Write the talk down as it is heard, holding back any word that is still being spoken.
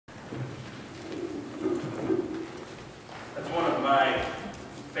That's one of my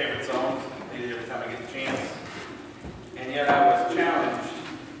favorite songs, every time I get the chance. And yet I was challenged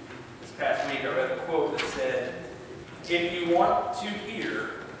this past week. I read a quote that said, if you want to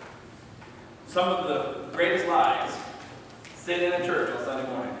hear some of the greatest lies, sit in a church on Sunday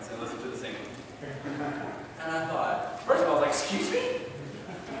mornings and listen to the singing. And I thought, first of all, I was like, excuse me?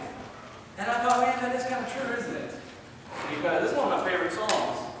 And I thought, man, that is kind of true, isn't it? Because this is one of my favorite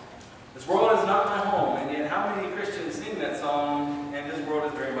songs. This world is not my home, and yet how many Christians sing that song, and this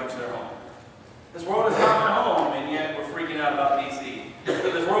world is very much their home? This world is not my home, and yet we're freaking out about DC.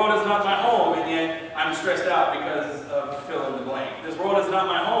 This world is not my home, and yet I'm stressed out because of fill in the blank. This world is not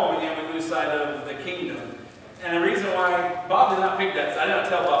my home, and yet we lose sight of the kingdom. And the reason why Bob did not pick that, I did not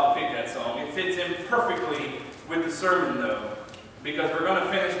tell Bob to pick that song. It fits in perfectly with the sermon, though, because we're going to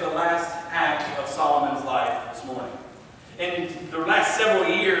finish the last act of Solomon's life this morning. In the last several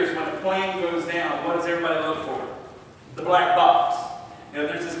years, when a plane goes down, what does everybody look for? The black box. You know,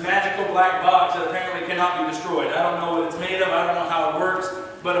 there's this magical black box that apparently cannot be destroyed. I don't know what it's made of. I don't know how it works.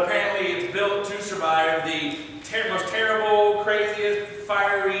 But apparently it's built to survive the most terrible, craziest,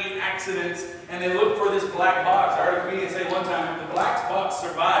 fiery accidents. And they look for this black box. I heard a comedian say one time, if the black box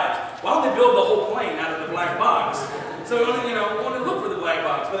survives, why don't they build the whole plane out of the black box? So, you know, we want to look for the black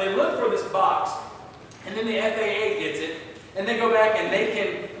box. But they look for this box. And then the FAA gets it. And they go back and they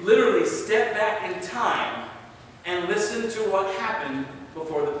can literally step back in time and listen to what happened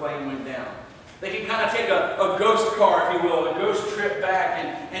before the plane went down. They can kind of take a ghost car, if you will, a ghost trip back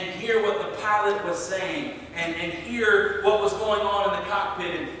and hear what the pilot was saying and hear what was going on in the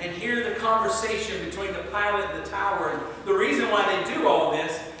cockpit and hear the conversation between the pilot and the tower. And the reason why they do all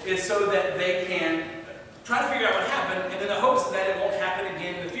this is so that they can try to figure out what happened and in the hopes that it won't happen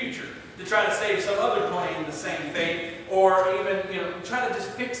again in the future. To try to save some other plane the same fate, or even, try to just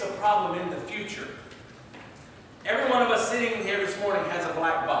fix a problem in the future. Every one of us sitting here this morning has a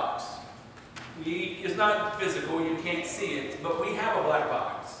black box. It's not physical, you can't see it, but we have a black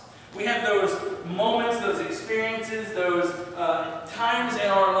box. We have those moments, those experiences, those times in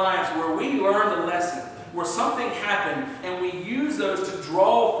our lives where we learned a lesson, where something happened, and we use those to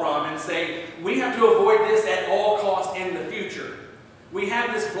draw from and say, we have to avoid this at all costs in the future. We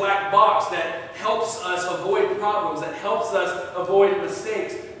have this black box that helps us avoid problems, that helps us avoid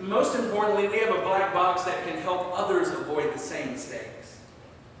mistakes. Most importantly, we have a black box that can help others avoid the same mistakes.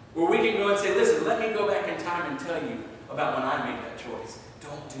 Where we can go and say, listen, let me go back in time and tell you about when I made that choice.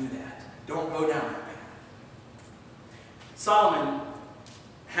 Don't do that. Don't go down that path. Solomon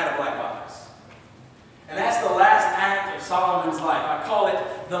had a black box. And that's the last act of Solomon's life. I call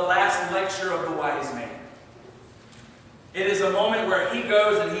it the last lecture of the wise man. It is a moment where he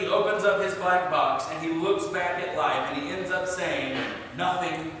goes and he opens up his black box and he looks back at life and he ends up saying,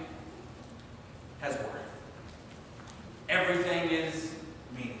 nothing has worth. Everything is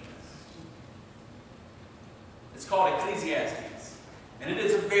meaningless. It's called Ecclesiastes, and it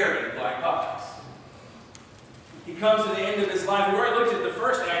is a very black box. He comes to the end of his life. We already looked at the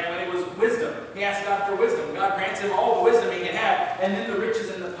first act when it was wisdom. He asked God for wisdom. God grants him all the wisdom he can have, and then the riches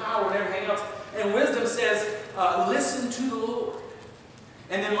and the power and everything else. And wisdom says, listen to the Lord.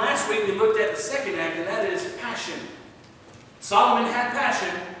 And then last week we looked at the second act, and that is passion. Solomon had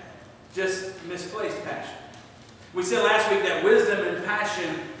passion, just misplaced passion. We said last week that wisdom and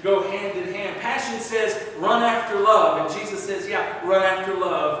passion go hand in hand. Passion says, run after love. And Jesus says, yeah, run after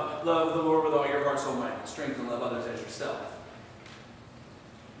love. Love the Lord with all your heart, soul, mind, and strength, and love others as yourself.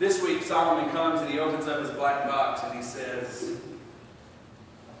 This week Solomon comes and he opens up his black box and he says,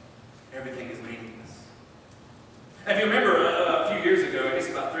 everything is meaningless. If you remember a few years ago, I guess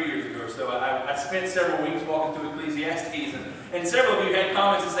about 3 years ago or so, I spent several weeks walking through Ecclesiastes, and several of you had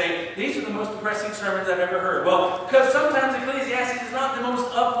comments to say, these are the most depressing sermons I've ever heard. Well, because sometimes Ecclesiastes is not the most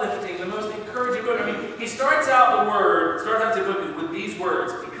uplifting, the most encouraging book. I mean, he starts out the book with these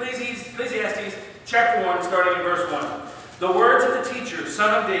words. Ecclesiastes chapter 1, starting in verse 1. The words of the teacher,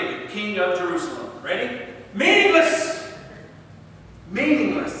 son of David, king of Jerusalem. Ready? Meaningless!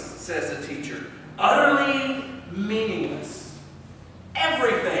 Meaningless, says the teacher. Utterly meaningless.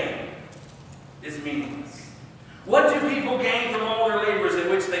 Everything is meaningless. What do people gain from all their labors in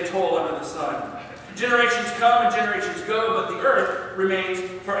which they toil under the sun? Generations come and generations go, but the earth remains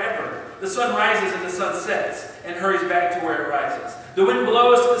forever. The sun rises and the sun sets and hurries back to where it rises. The wind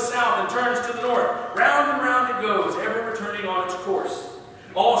blows to the south and turns to the north. Round and round it goes, ever returning on its course.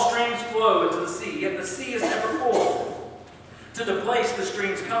 All streams flow into the sea, yet the sea is never full. To the place the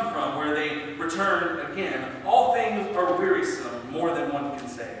streams come from, where they return again. All things are wearisome, more than one can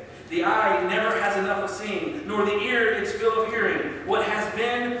say. The eye never has enough of seeing, nor the ear its fill of hearing. What has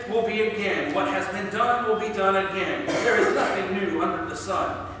been will be again. What has been done will be done again. There is nothing new under the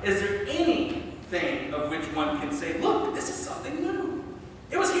sun. Is there anything of which one can say, look, this is something new?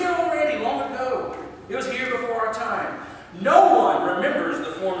 It was here already long ago. It was here before our time. No one remembers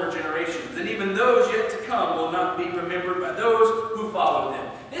the former generations, and even those yet to come will not be remembered by those who follow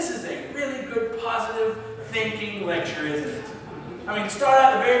them. This is a really good, positive thinking lecture, isn't it? I mean, start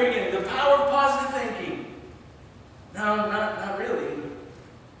out at the very beginning. The power of positive thinking. No, not really. It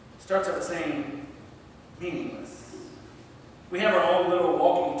starts out saying meaningless. We have our own little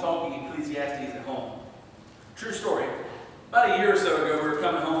walking, talking Ecclesiastes at home. True story. About a year or so ago, we were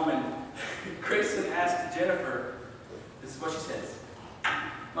coming home, and Grayson asked Jennifer, this is what she says.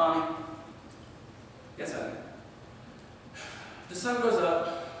 Mommy, yes, honey. The sun goes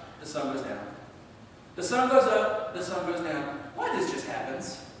up, the sun goes down. The sun goes up, the sun goes down. Why this just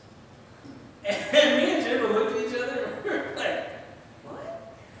happens? And me and Jennifer looked at each other and we were like,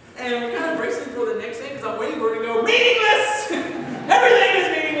 what? And we're kind of bracing for the next thing because I'm waiting for it to go, meaningless! Everything is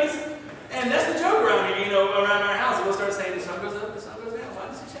meaningless! And that's the joke around here, you know, around our house. We'll start saying, the sun goes up, the sun goes down. Why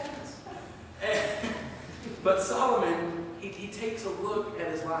does this happen? But Solomon, he takes a look at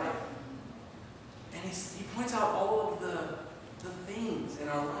his life. And he points out all of the things in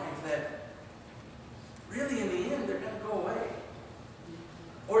our life that really, in the end, they're going to go away.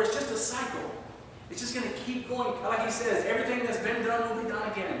 Or it's just a cycle. It's just going to keep going. Like he says, everything that's been done will be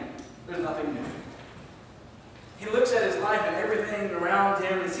done again. There's nothing new. He looks at his life and everything around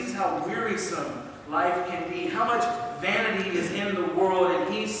him and sees how wearisome life can be, how much vanity is in the world,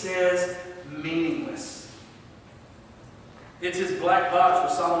 and he says, meaningless. It's his black box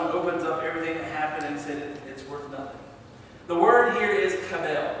where Solomon opens up everything that happened and said it's worth nothing. The word here is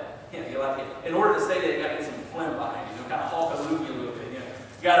kabel. Yeah, you like it. In order to say that, you got to get some phlegm behind you. Kind of hawk a loogie a little bit.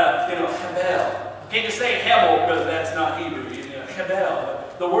 You got to, hebel. You can't just say hebel because that's not Hebrew. Hebel.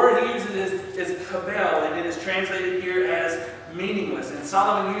 The word he uses is kabel, and it is translated here as meaningless. And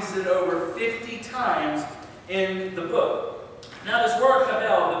Solomon uses it over 50 times in the book. Now, this word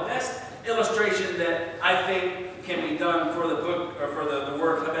kabel, the best illustration that I think can be done for the book, or for the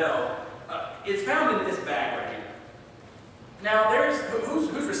word kabel, it's found in this bag right here. Now, who's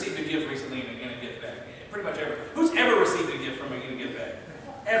received a gift recently in a gift bag? Pretty much everyone. Who's ever received a gift from a gift bag?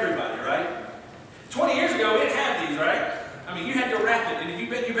 Everybody, right? 20 years ago, we didn't have these, right? I mean, you had to wrap it, and you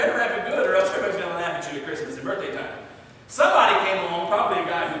better wrap it good, or else everybody's going to laugh at you at Christmas and birthday time. Somebody came along, probably a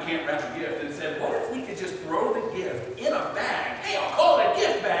guy who can't wrap a gift, and said, what if we could just throw the gift in a bag? Hey, I'll call it a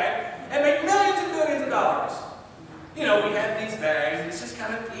gift bag, and make millions and millions of dollars. You know, we have these bags, and it's just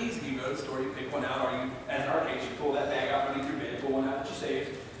kind of easy. You go to the store, you pick one out, or you, as in our case, you pull that bag out underneath your bed, pull one out that you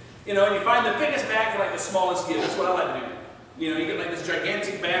saved. You know, and you find the biggest bag for like the smallest gift. That's what I like to do. You know, you get like this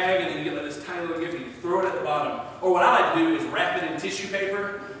gigantic bag, and then you get like this tiny little gift, and you throw it at the bottom. Or what I like to do is wrap it in tissue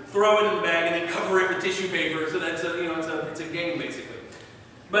paper, throw it in the bag, and then cover it with tissue paper. So that's it's a game basically.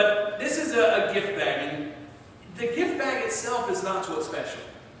 But this is a gift bag, and the gift bag itself is not what's special.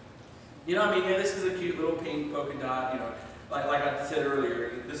 You know what I mean? Yeah, this is a cute little pink polka dot, you know, like I said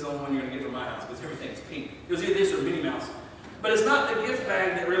earlier, this is the only one you're going to get from my house because everything's pink. It was either this or Minnie Mouse. But it's not the gift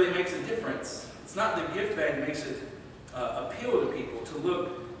bag that really makes a difference. It's not the gift bag that makes it appeal to people, to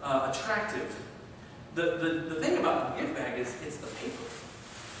look attractive. The thing about the gift bag is it's the paper.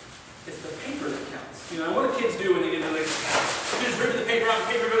 It's the paper that counts. You know, what do kids do when they get the they just rip the paper out,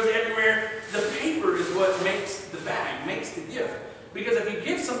 the paper goes everywhere. The paper is what makes the bag, makes the gift. Because if you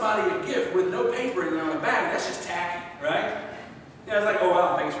give somebody a gift with no paper in the bag, that's just tacky, right? Yeah, it's like, oh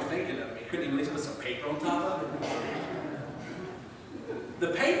wow, thanks for thinking of me. Couldn't even at least put some paper on top of it. The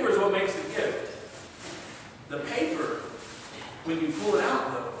paper is what makes the gift. The paper, when you pull it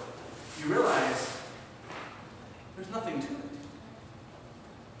out though, you realize there's nothing to it.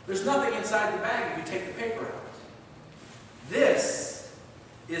 There's nothing inside the bag if you take the paper out. This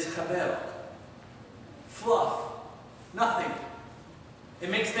is chabel. Fluff. Nothing. It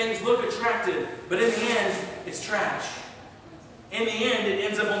makes things look attractive, but in the end, it's trash. In the end, it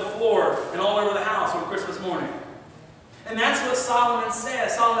ends up on the floor and all over the house on Christmas morning. And that's what Solomon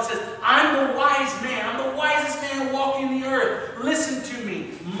says. Solomon says, I'm the wise man. I'm the wisest man walking the earth. Listen to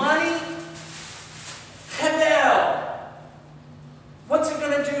me. Money, hebel. What's it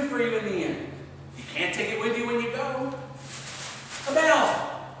going to do for you in the end? You can't take it with you when you go. Hebel.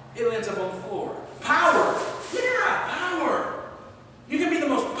 It ends up on the floor. Power. Yeah, power. You can be the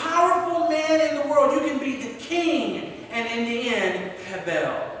most powerful man in the world. You can be the king. And in the end,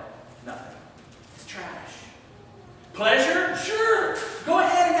 hebel. Nothing. It's trash. Pleasure? Sure. Go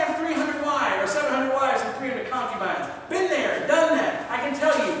ahead and have 300 wives, or 700 wives and 300 concubines. Been there, done that. I can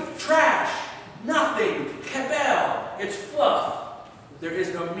tell you, There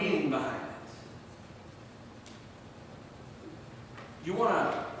is no meaning behind it. You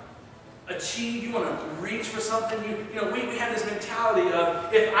want to achieve, you want to reach for something. We have this mentality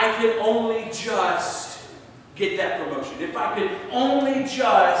of, if I could only just get that promotion, if I could only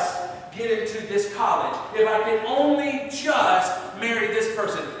just get into this college, if I could only just marry this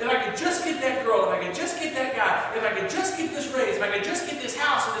person, if I could just get that girl, if I could just get that guy, if I could just get this raise, if I could just get this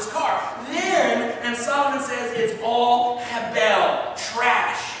house or this car, then, and Solomon says, it's all habel,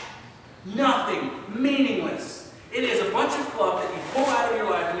 trash, nothing, meaningless. It is a bunch of fluff that you pull out of your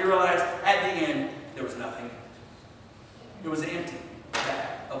life and you realize at the end, there was nothing in it. It was an empty bag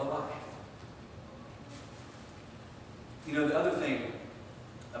of a life. The other thing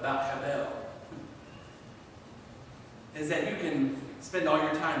about habel is that you can spend all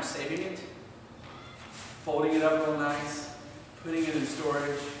your time saving it, folding it up real nice, putting it in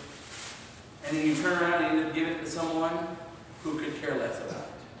storage, and then you turn around and end up giving it to someone who could care less about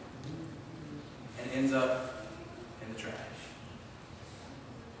it, and ends up in the trash.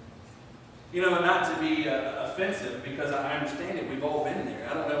 Not to be offensive, because I understand it. We've all been there.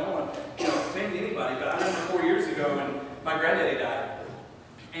 I don't want to offend anybody, but I remember 4 years ago when my granddaddy died.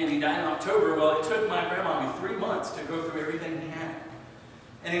 And he died in October. Well, it took my grandmommy 3 months to go through everything he had.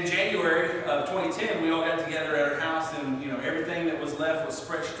 And in January of 2010, we all got together at her house, and everything that was left was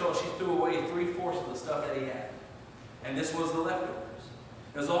spread. She told us she threw away 3/4 of the stuff that he had. And this was the leftovers.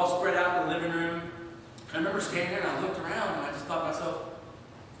 It was all spread out in the living room. I remember standing there and I looked around and I just thought to myself,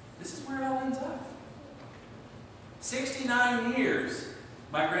 this is where it all ends up. 69 years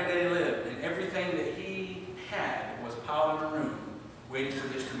my granddaddy lived, and everything that he had was piled in a room, waiting for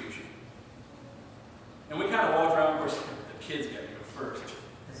distribution. And we kind of walked around. Of course, the kids got to go first.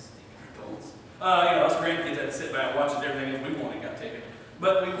 Adults. Us grandkids had to sit back and watch everything that we wanted got taken.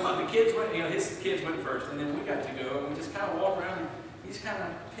 But the kids went, his kids went first, and then we got to go, and we just kind of walked around, and he just kind of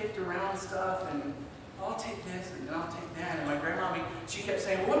picked around stuff, and I'll take this, and I'll take that. And my grandmommy, she kept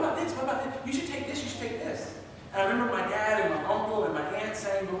saying, well, what about this? What about this? You should take this, you should take this. And I remember my dad and my uncle and my aunt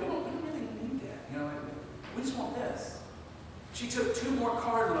saying, but we don't really need that. We just want this. She took 2 more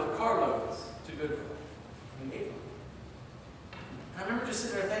carloads to Goodwill and gave them. And I remember just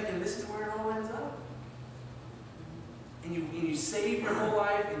sitting there thinking, this is where it all ends up. And you save your whole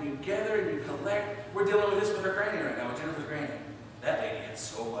life, and you gather, and you collect. We're dealing with this with her granny right now, with Jennifer's granny. That lady had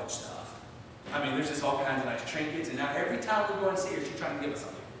so much stuff. There's just all kinds of nice trinkets, and now every time we go and see her, she's trying to give us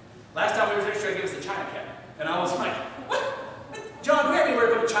something. Last time we were there, she tried to give us a china cabinet. And I was like, what? John, do we have anywhere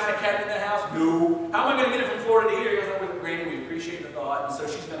to put a china cabinet in that house? No. How am I going to get it from Florida to here? He goes, oh, with Granny, we appreciate the thought, and so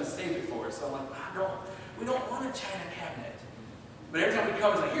she's going to save it for us. So I'm like, we don't want a china cabinet. But every time we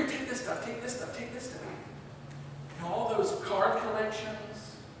come, it's like, here, take this stuff, take this stuff, take this stuff. All those card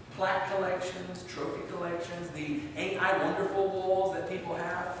collections, plaque collections, trophy collections, the Ain't I Wonderful walls that people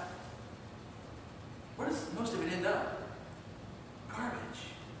have. Where does most of it end up? Garbage.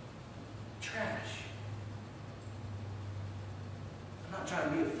 Trash. I'm not trying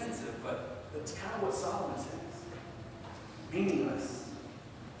to be offensive, but that's kind of what Solomon says. Meaningless.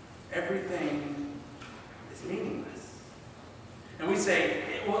 Everything is meaningless. And we say,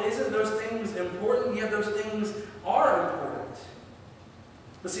 well, isn't those things important? Yeah, those things are important.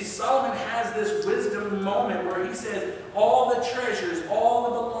 But see, Solomon has this wisdom moment where he says, all the treasures, all the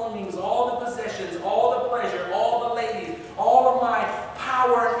belongings, all the possessions, all the pleasure, all the ladies, all of my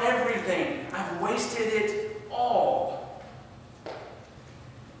power and everything, I've wasted it all.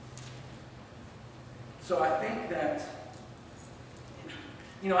 So I think that,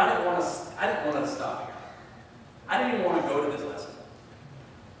 I didn't want to stop here. I didn't even want to go to this lesson.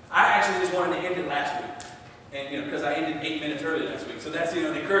 I actually just wanted to end it last week. And, because I ended 8 minutes early last week. So that's,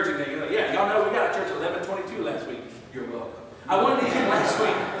 the encouraging thing. You're like, yeah, y'all know we got a church at 11:22 last week. You're welcome. I wanted to end last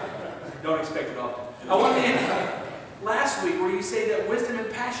week. Don't expect it often. I wanted to end last week where you say that wisdom and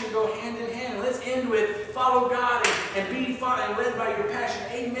passion go hand in hand. Let's end with follow God and be fine and led by your passion.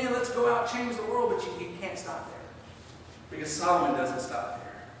 Amen. Let's go out and change the world. But you can't stop there. Because Solomon doesn't stop there.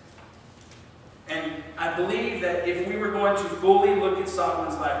 And I believe that if we were going to fully look at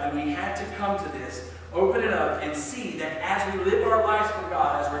Solomon's life, then we had to come to this, open it up, and see that as we live our lives for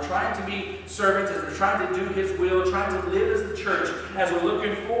God, as we're trying to be servants, as we're trying to do His will, trying to live as the church, as we're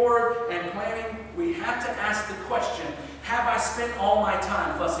looking forward and planning, we have to ask the question, have I spent all my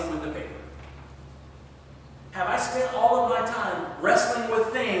time fussing with the paper? Have I spent all of my time wrestling with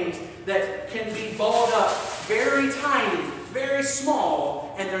things that can be balled up very tiny, very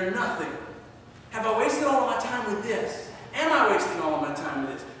small, and they're nothing? Have I wasted all of my time with this? Am I wasting all of my time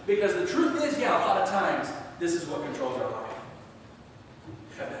with this? Because the truth is, yeah, a lot of times, this is what controls our life.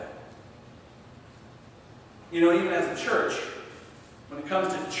 Even as a church, When it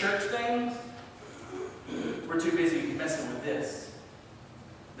comes to church things, we're too busy messing with this.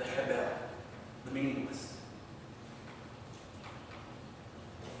 The hebel, the meaningless.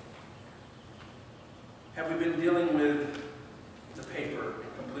 Have we been dealing with the paper,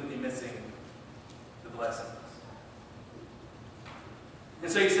 completely missing the blessings?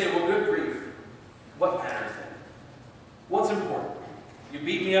 And so you say, well, good grief. What matters then? What's important? You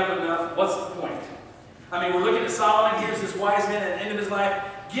beat me up enough. What's the point? I mean, we're looking at Solomon. Here's this wise man at the end of his life.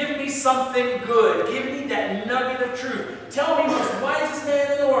 Give me something good. Give me that nugget of truth. Tell me, most wisest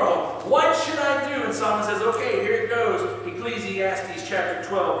man in the world, what should I do? And Solomon says, okay, here it goes. Ecclesiastes chapter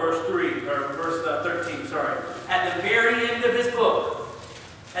 12, verse 3, or verse 13, sorry. At the very end of his book,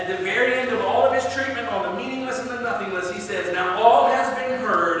 at the very end of all of his treatment on the meaningless and the nothingless, he says, now all has been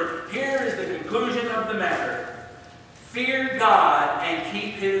heard. Here is the conclusion of the matter. Fear God and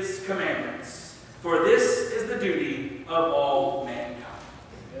keep his commandments, for this is the duty of all mankind.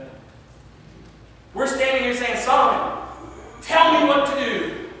 Yeah. We're standing here saying, Solomon, tell me what to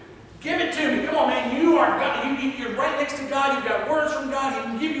do. Give it to me. Come on, man. You are God. You're right next to God. You've got words from God. He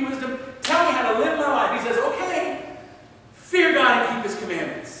can give you wisdom. Tell me how to live my life. He says, okay, fear God and keep his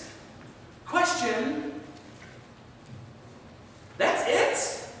commandments. Question, that's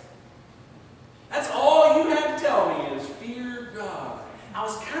it? That's all you have to tell me is fear God. I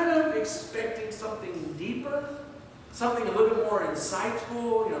was kind of expecting something deeper, something a little bit more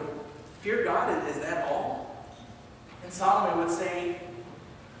insightful. You know, fear God, is that all? And Solomon would say,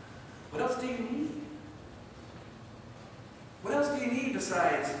 what else do you need? What else do you need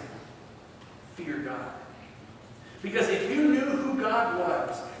besides fear God? Because if you knew who God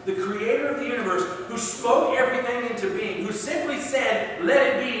was, the creator of the universe, who spoke everything into being, who simply said,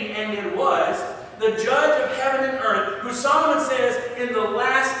 let it be, and it was, the judge of heaven and earth, who Solomon says in the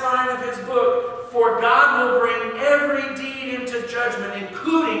last line of his book, for God will bring every deed into judgment,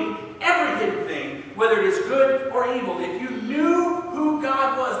 including every hidden thing, whether it is good or evil. If you knew who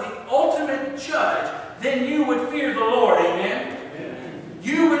God was, the ultimate judge, then you would fear the Lord. Amen? Amen.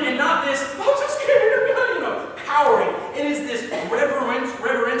 You would, and not this, I'm so scared of God, you know, cowering. It is this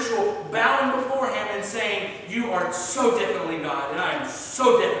reverential bowing before him and saying, you are so definitely God, and I am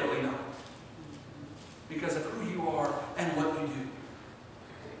so definitely not. Because of who you are and what you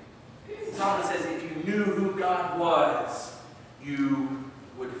do. Solomon says, if you knew who God was, you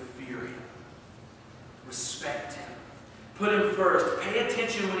would fear him. Respect him. Put him first. Pay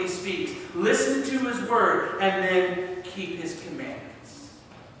attention when he speaks. Listen to his word. And then keep his commandments.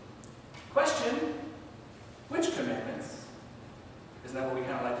 Question, which commandments? Isn't that what we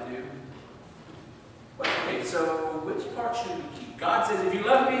kind of like to do? Okay, so which part should we keep? God says, if you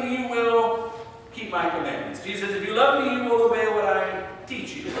love me, you will keep my commandments. Jesus says, if you love me, you will obey what I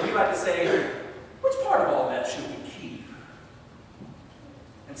teach you. We like to say, which part of all that should we keep?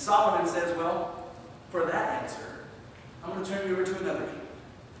 And Solomon says, well, for that answer, I'm going to turn you over to another king,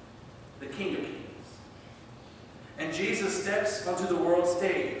 the King of Kings. And Jesus steps onto the world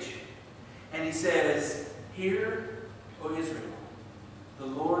stage, and he says, hear, O Israel, the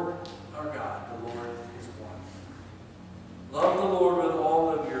Lord our God, the Lord is one. Love the Lord with all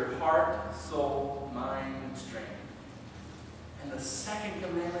of your heart, soul, mind, and strength. And the second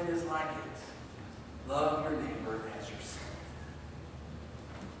commandment is like it. Love your neighbor as yourself.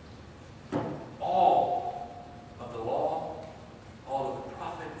 All of the law, all of the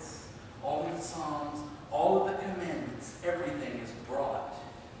prophets, all of the Psalms, all of the commandments, everything is brought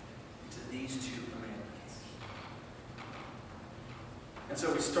into these two commandments. And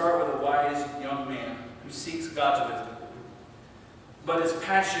so we start with a wise young man who seeks God's wisdom. But his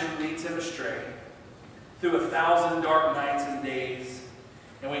passion leads him astray through 1,000 dark nights and days.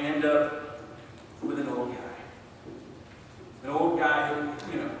 And we end up with an old guy. An old guy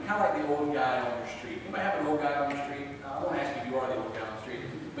who, you know, kind of like the old guy on your street. You might have an old guy on your street. I won't ask you if you are the old guy on the street.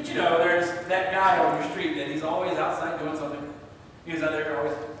 But you know, there's that guy on your street that he's always outside doing something. He's out there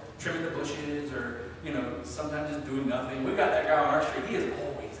always trimming the bushes or, you know, sometimes just doing nothing. We've got that guy on our street. He is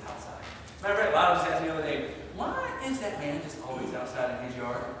always outside. Matter of fact, a lot of us asked me the other day, why is that man just always outside in his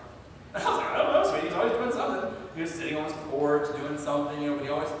yard? And I was like, I don't know, sweetie. He's always doing something. He was sitting on his porch doing something, you know, but he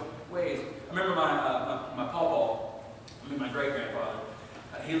always waves. I remember my pawpaw, my great-grandfather,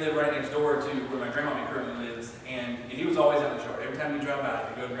 he lived right next door to where my grandma currently lives, and he was always out in the yard. Every time you drive by,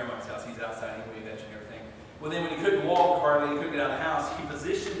 if you go to grandma's house, he's outside, he waved at you and everything. Well, then when he couldn't walk hardly, he couldn't get out of the house, he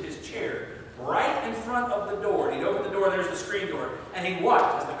positioned his chair right in front of the door. He'd open the door, there's the screen door, and he'd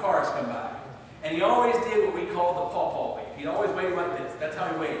watch as the cars come by. And he always did what we call the pawpaw wave. He'd always wave like this. That's how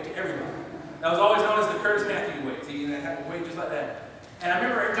he waved to everyone. That was always known as the Curtis Matthew wave. He had to wave just like that. And I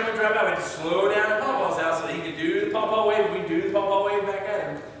remember every time we drive by, we had to slow down at Pawpaw's house so that he could do the Pawpaw wave, and we'd do the Pawpaw wave back at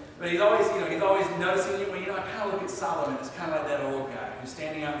him. But he's always noticing you. Well, I kind of look at Solomon. It's kind of like that old guy who's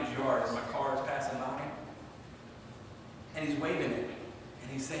standing out in his yard as my car is passing by. And he's waving at me.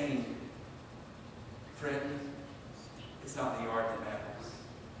 And he's saying, friend, it's not the yard that matters.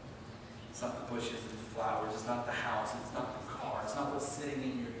 It's not the bushes and the flowers. It's not the house. It's not the car. It's not what's sitting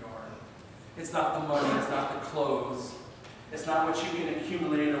in your yard. It's not the money. It's not the clothes. It's not what you can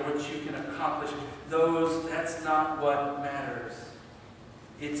accumulate or what you can accomplish. That's not what matters.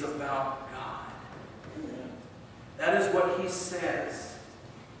 It's about God. That is what he says.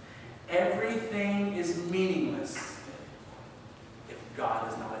 Everything is meaningless if God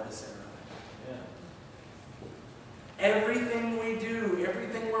is not at the center of it. Everything we do,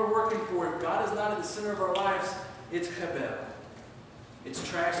 everything we're working for, if God is not at the center of our lives, it's chabel. It's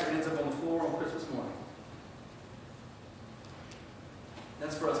trash that ends up on the floor on Christmas morning.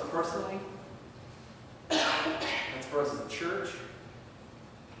 That's for us personally. That's for us as a church.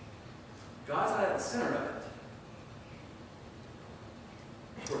 God's not at the center of it.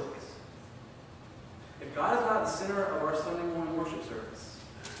 It's worthless. If God is not at the center of our Sunday morning worship service,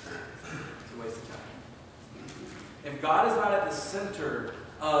 it's a waste of time. If God is not at the center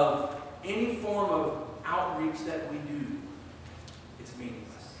of any form of outreach that we do, it's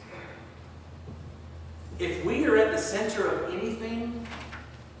meaningless. If we are at the center of anything,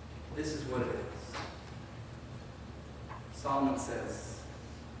 this is what it is. Solomon says,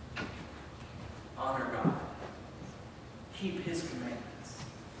 honor God. Keep his commandments.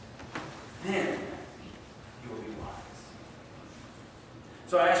 Then you will be wise.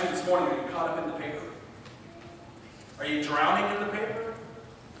 So I asked you this morning, are you caught up in the paper? Are you drowning in the paper?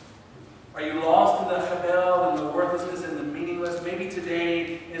 Are you lost in the chabel and the worthlessness and the meaningless? Maybe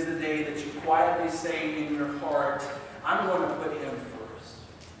today is the day that you quietly say in your heart, I'm going to put him first.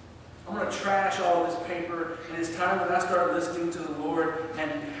 I'm going to trash all this paper, and it's time that I start listening to the Lord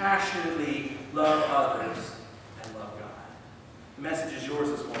and passionately love others and love God. The message is yours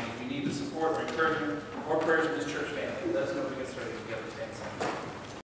this morning. If you need the support or encouragement or prayers from this church family, let us know if we get started together. Thanks.